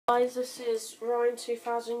Guys, this is Ryan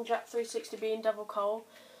 2000, Jack 360B and Devil Cole.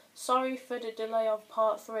 Sorry for the delay of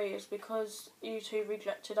part 3, it's because YouTube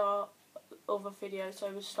rejected our other video,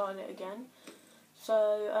 so we're starting it again.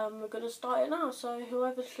 So we're going to start it now, so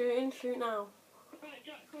whoever's shooting, shoot now. Right,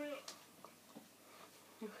 Jack, hurry up.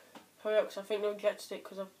 Hurry up, because I think they rejected it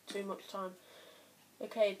because of too much time.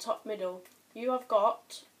 Okay, top middle. You have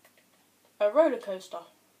got a roller coaster.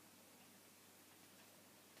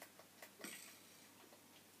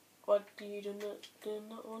 What do you do in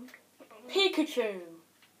that one? Pikachu!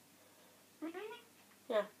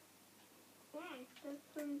 Yeah.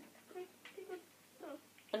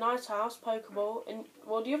 A nice house, Pokeball, and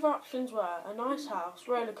well, the other options were a nice house,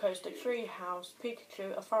 roller coaster, tree house,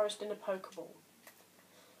 Pikachu, a forest, and a Pokeball.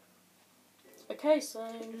 Okay, so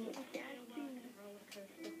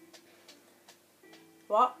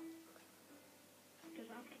what?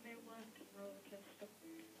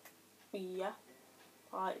 Yeah,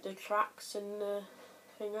 like the tracks and the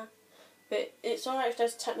thinger. But it's alright if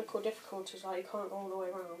there's technical difficulties, like you can't go all the way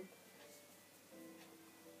around.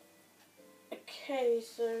 Okay,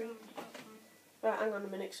 so right, hang on a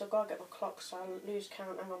minute, because I've got to get my clock, so I'll lose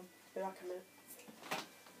count. Hang on, be back a minute.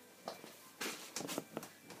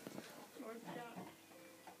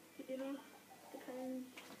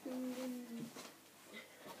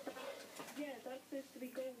 Yeah, that's supposed to be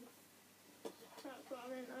gold. That's what I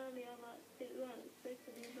meant earlier, like it was supposed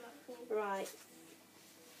to be black ball. Right,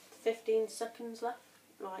 15 seconds left.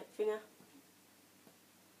 Right, finger.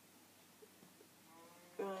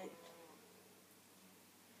 Right.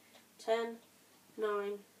 10,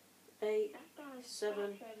 9, 8,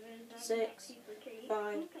 7, 6,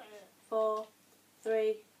 5, 4,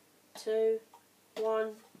 3, 2,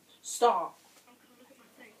 1, start.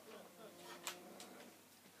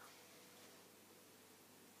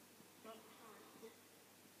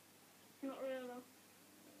 Not really.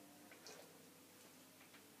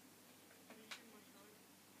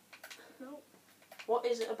 Nope. What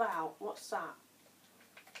is it about? What's that?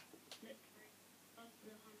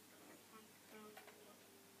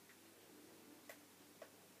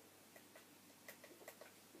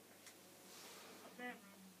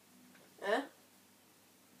 Eh?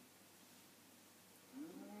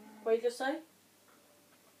 What did you just say?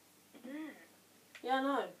 Yeah, I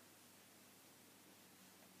know.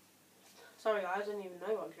 Sorry guys, I didn't even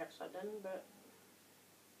know what Jack said then, but...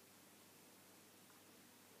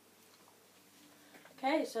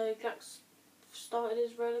 Okay, so Jack's started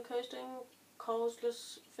his roller coasting. Cole's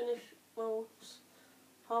just finished, well,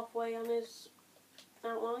 halfway on his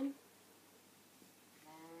outline.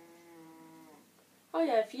 Oh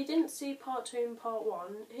yeah, if you didn't see part 2 and part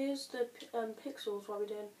 1, here's the pixels what we're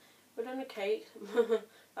doing. We're doing a cake,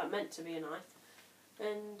 that meant to be a knife,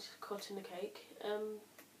 and cutting the cake.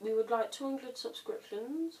 We would like 200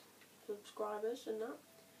 subscribers and that.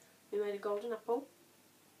 We made a golden apple,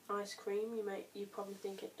 ice cream, you probably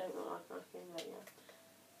think it don't look like ice cream, but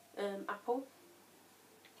yeah. Apple,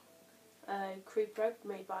 crepe bread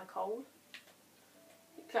made by Cole,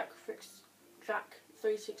 Jack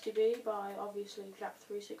 360B by obviously Jack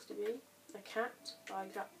 360B, a cat by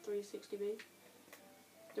Jack 360B.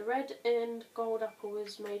 The red and gold apple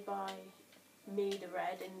was made by me, the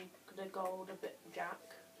red, and the gold a bit Jack.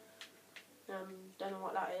 Don't know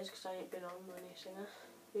what that is because I ain't been on any singer.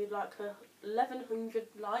 We'd like 1100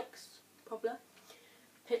 likes probably.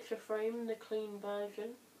 Picture frame, the clean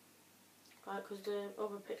version, because the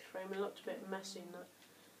other picture frame it looked a bit messy in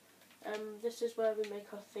that. This is where we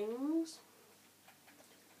make our things.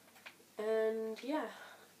 And yeah.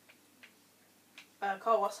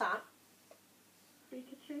 Cole, what's that?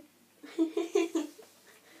 Pikachu.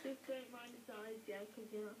 Just don't mind his eyes, yeah,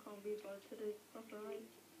 because you know I can't be bothered to do proper eyes.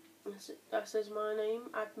 That says my name,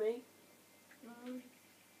 add me. No.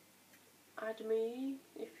 Add me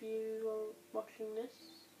if you are watching this.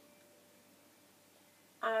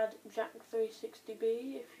 Add Jack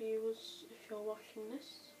 360B if you're watching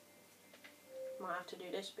this. Might have to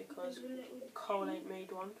do this because Cole ain't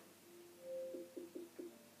made one.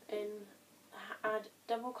 And add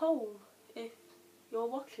Devil Cole if you're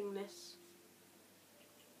watching this.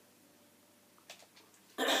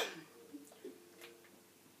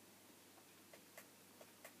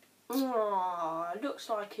 Aww, looks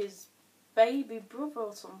like his baby brother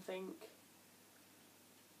or something.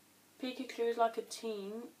 Pikachu is like a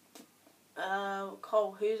teen.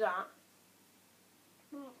 Cole, who's that?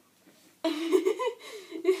 What?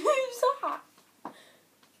 Who's that?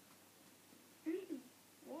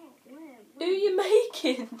 What? Where? Who are you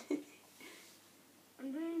making?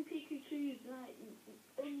 I'm doing Pikachu's like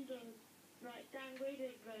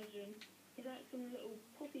downgraded version. He's like some little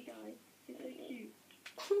puppy guy. He's so cute.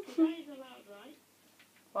 That is allowed, right?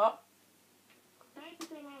 What? That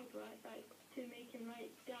is allowed, right? Like, to make him,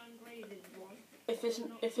 like, downgraded one.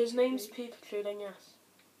 If his name's Pikachu, then yes.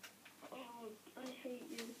 Oh, I hate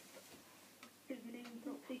you. His name's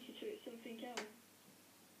not Pikachu, it's something else.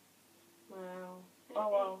 Wow. But Oh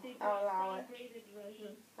well, it's the I'll allow it. downgraded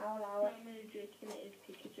version. I'll allow No, it. I'm only joking, it is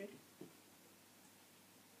Pikachu.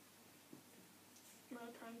 No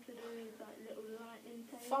time to do is that little lightning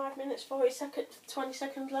tail. 5 minutes, 40 seconds, 20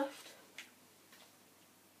 seconds left.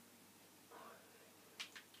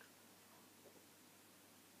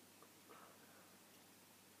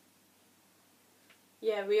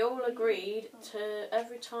 Yeah, we all agreed to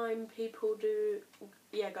every time people do.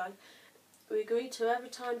 Yeah, guys, we agreed to every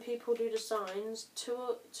time people do the signs,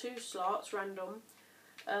 two slots random.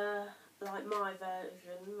 Like my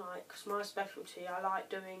version, like, 'cause my specialty, I like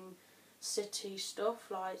doing city stuff,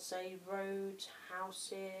 like say roads,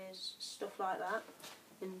 houses, stuff like that,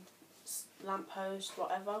 in lampposts,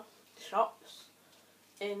 whatever, shops.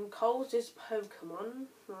 In Coles is Pokemon,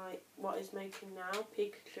 like what is making now,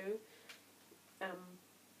 Pikachu.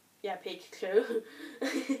 Yeah, Pikachu.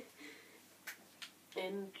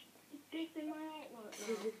 In This in my artwork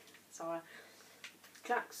now. sorry,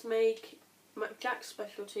 Jack's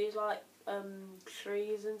specialty is like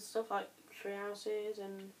trees and stuff, like tree houses,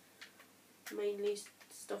 and mainly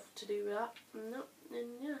stuff to do with that. And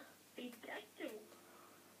yeah. Pikachu.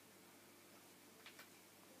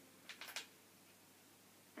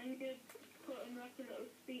 I'm gonna put in like a little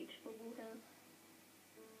speech bubble here.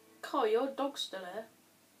 Carl, your dog's still here.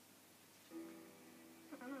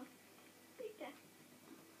 Pikachu.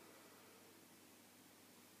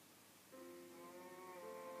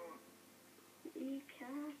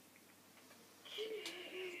 Pikachu.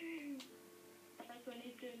 That's when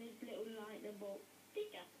he's doing his little lightning bolt.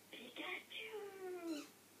 Pikachu.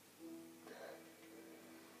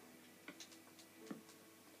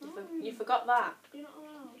 You forgot that. You're not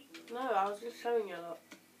allowed. No, I was just showing you a lot.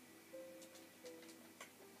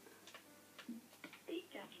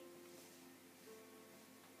 Pikachu.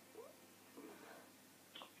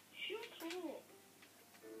 Shut up.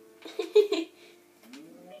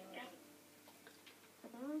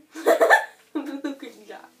 Look at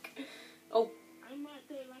Jack. Oh. I might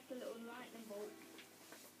do like a little lightning bolt.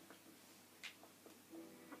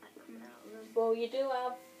 Like coming out of them. Well, you do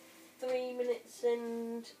have 3 minutes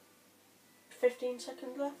and 15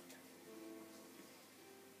 seconds left.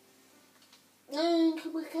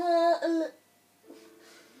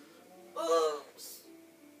 Oops.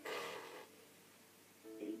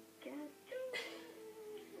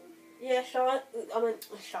 Yeah,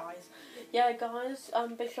 Shies. Yeah, guys,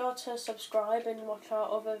 be sure to subscribe and watch our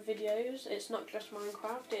other videos. It's not just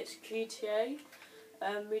Minecraft, it's GTA.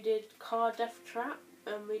 We did Car Death Trap,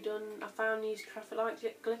 and I found these traffic light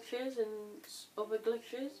glitches and other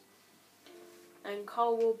glitches. And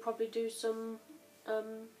Cole will probably do some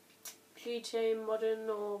GTA Modern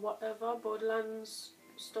or whatever, Borderlands,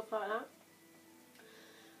 stuff like that.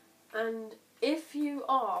 And if you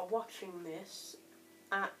are watching this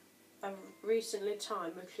at a recently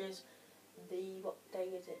time, which is what day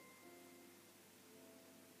is it?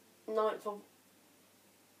 9th of...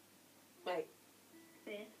 Wait.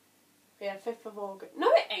 5th. Yeah, 5th of August.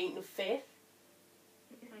 No, it ain't the 5th.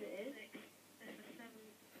 But it is.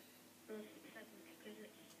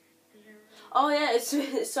 Oh yeah,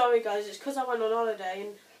 it's sorry guys, it's because I went on holiday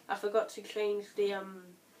and I forgot to change the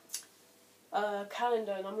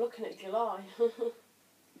calendar, and I'm looking at July. Right,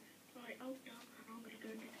 I'm gonna go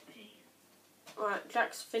get a pee. Alright,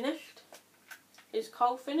 Jack's finished. Is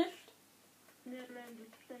Cole finished? No, I'm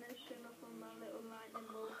just finishing up on my little lightning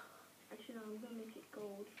bolt. Actually, no, I'm gonna make it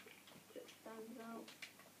gold so it stands out.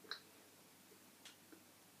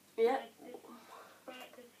 Yeah.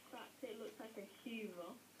 Despite the fact it looks like a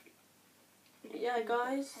Hoover. Yeah,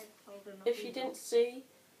 guys, if you didn't see,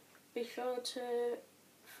 be sure to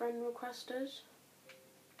friend request us.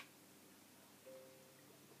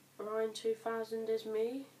 Ryan2000 is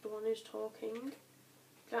me, the one who's talking.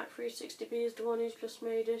 Jack360B is the one who's just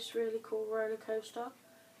made this really cool roller coaster.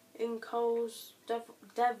 In Cole's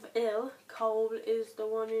Devil, Cole is the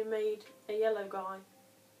one who made a yellow guy.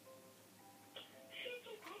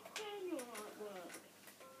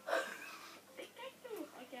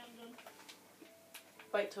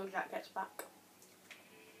 Wait till Jack gets back.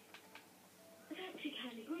 It's actually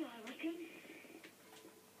kind of good, I reckon.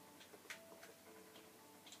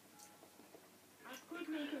 I could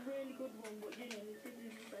make a really good one, but you know, this is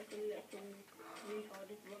just like a little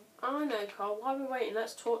retarded one. I know, Cole. While we're waiting,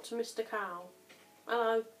 let's talk to Mr. Cow.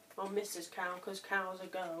 Hello. Or Mrs. Cow, because cows are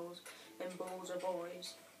girls and bulls are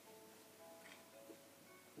boys.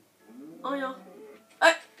 Oh yeah.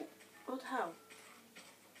 Hey! What the hell?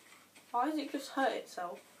 Why has it just hurt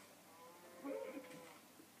itself?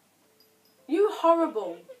 You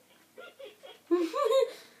horrible.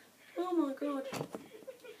 Oh my god.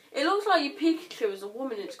 It looks like your Pikachu is a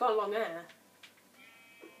woman, it's got long hair.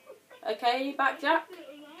 Okay, you back, Jack?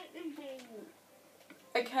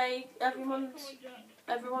 Okay,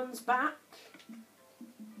 everyone's back.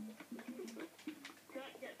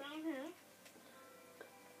 Get down here.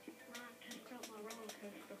 Test out my roller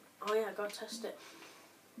coaster. Oh yeah, gotta test it.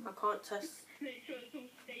 I can't test. Make sure it's all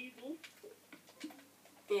stable.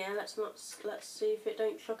 Yeah, let's see if it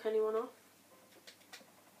don't shock anyone off.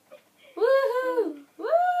 Woohoo! Woo!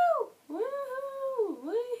 Woohoo!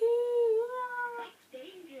 Woohoo! That's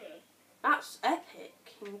dangerous. That's epic.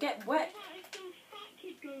 You can get wet. What if some fat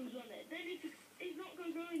kid goes on it? Then it's not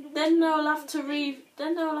going to go in the water. Then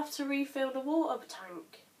they'll have to refill the water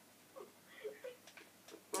tank.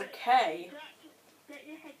 Okay. Get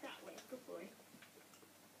your head that way. Good boy.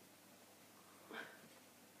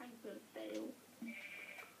 I'm going to fail.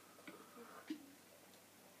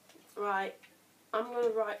 Right. I'm going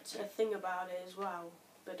to write a thing about it as well.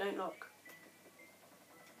 But don't look.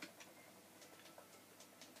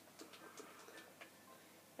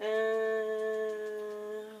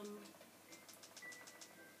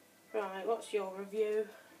 Right, what's your review?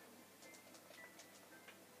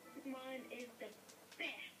 Mine is the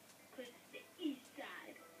best because it's the east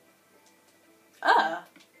side. Ah!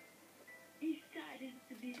 East side is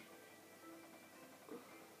the best.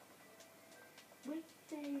 West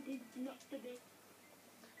side is not the best.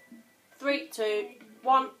 3, 2,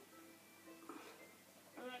 1. I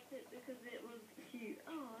liked it because it was cute.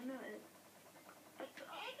 Oh, I know it. I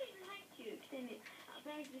didn't like cute, didn't it? I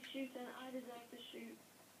tried to shoot and I deserve to shoot.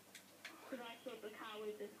 Because I saw the cow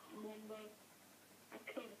with this wombo. I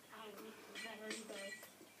killed a cow with very bad.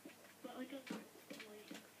 But I just like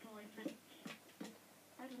 5 minutes.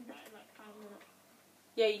 I didn't die in like 5 minutes.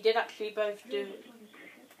 Yeah, you did actually both do it.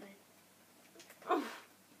 Oh.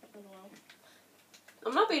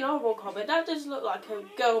 I'm not being horrible, Cobbett. That does look like a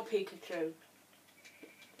girl Pikachu.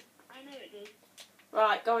 I know it does.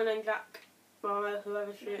 Right, go on then, Jack. Or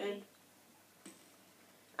whoever's shooting.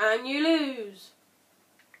 And you lose.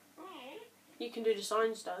 Oh. You can do the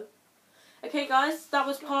signs though. Okay, guys, that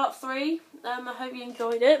was part 3. I hope you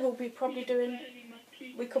enjoyed it. We'll be probably doing.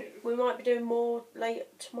 We might be doing more later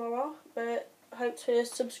tomorrow, but hope to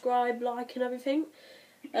subscribe, like, and everything.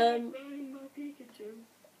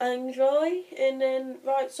 Enjoy, and then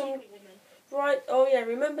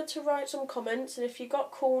remember to write some comments, and if you got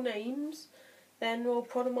cool names, then we'll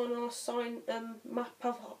put them on our map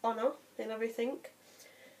of honour and everything.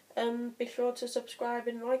 Be sure to subscribe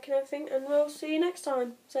and like and everything, and we'll see you next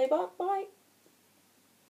time. Say bye.